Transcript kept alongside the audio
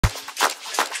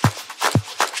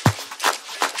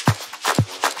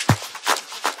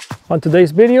On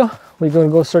today's video, we're going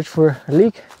to go search for a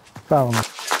leak. Follow me.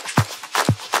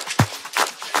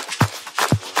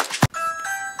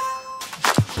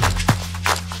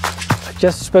 I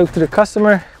just spoke to the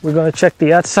customer. We're going to check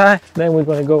the outside, then we're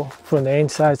going to go from the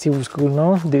inside, see what's going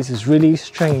on. This is really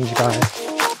strange, guys.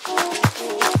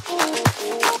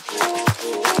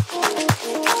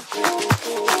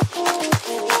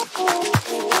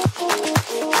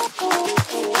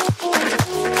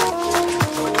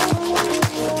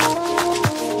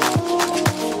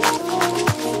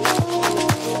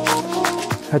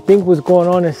 I think what's going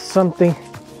on is something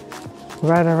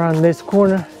right around this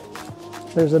corner.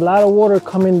 There's a lot of water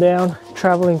coming down,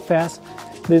 traveling fast.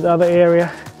 This other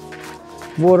area,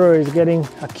 water is getting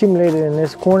accumulated in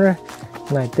this corner,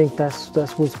 and I think that's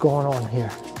what's going on here.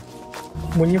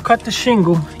 When you cut the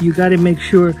shingle, you got to make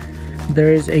sure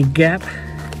there is a gap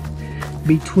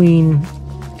between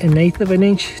 1/8 of an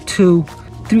inch to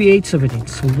 3/8 of an inch,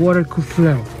 so water could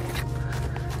flow.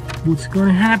 What's going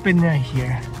to happen right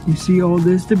here? You see all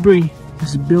this debris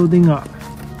is building up.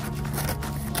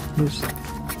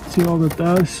 See all the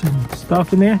dust and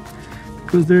stuff in there?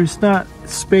 Because there's not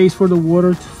space for the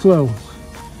water to flow.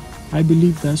 I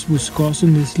believe that's what's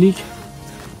causing this leak.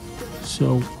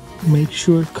 So make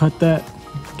sure, cut that,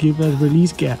 give a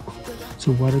release gap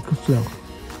so water could flow.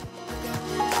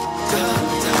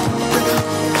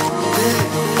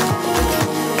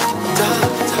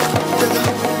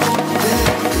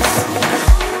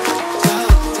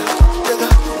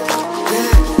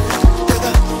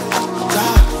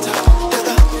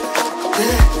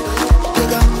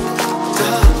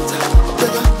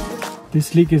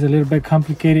 This leak is a little bit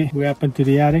complicated. We're up into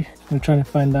the attic. We're trying to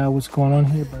find out what's going on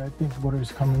here, but I think water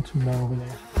is coming from over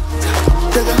there.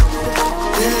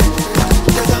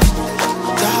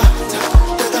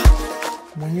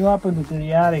 When you're up into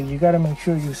the attic, you gotta make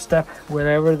sure you step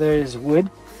wherever there is wood.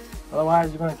 Otherwise,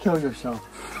 you're gonna kill yourself.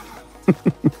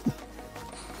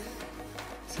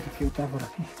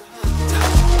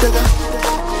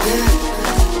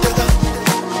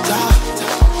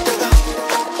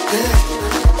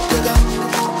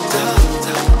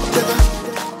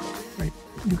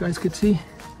 You guys could see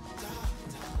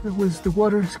there was the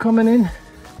water is coming in.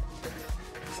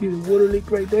 See the water leak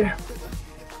right there.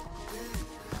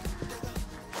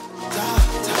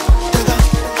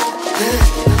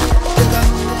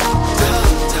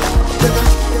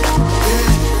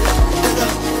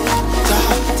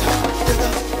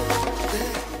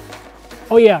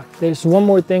 Oh yeah, there's one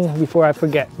more thing before I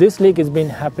forget. This leak has been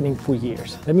happening for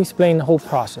years. Let me explain the whole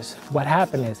process. What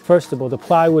happened is, first of all, the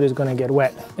plywood is gonna get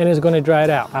wet and it's gonna dry it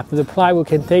out. After the plywood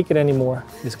can't take it anymore,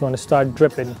 it's gonna start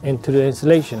dripping into the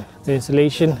insulation. The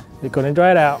insulation, they're gonna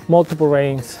dry it out, multiple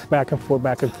rains, back and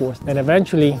forth, and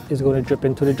eventually it's gonna drip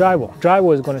into the drywall.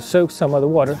 Drywall is gonna soak some of the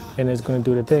water and it's gonna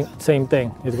do the same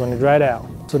thing. It's gonna dry it out.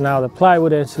 So now the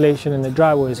plywood, the insulation, and the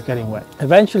drywall is getting wet.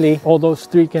 Eventually, all those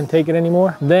three can't take it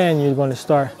anymore. Then you're gonna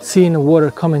start seeing the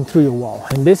water coming through your wall.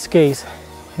 In this case,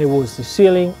 it was the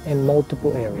ceiling in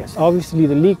multiple areas. Obviously,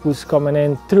 the leak was coming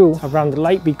in through around the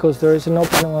light because there is an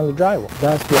opening on the drywall.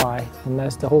 That's why, and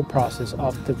that's the whole process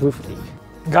of the roof leak.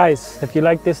 Guys, if you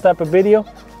like this type of video,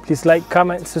 please like,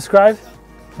 comment, subscribe,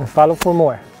 and follow for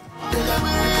more.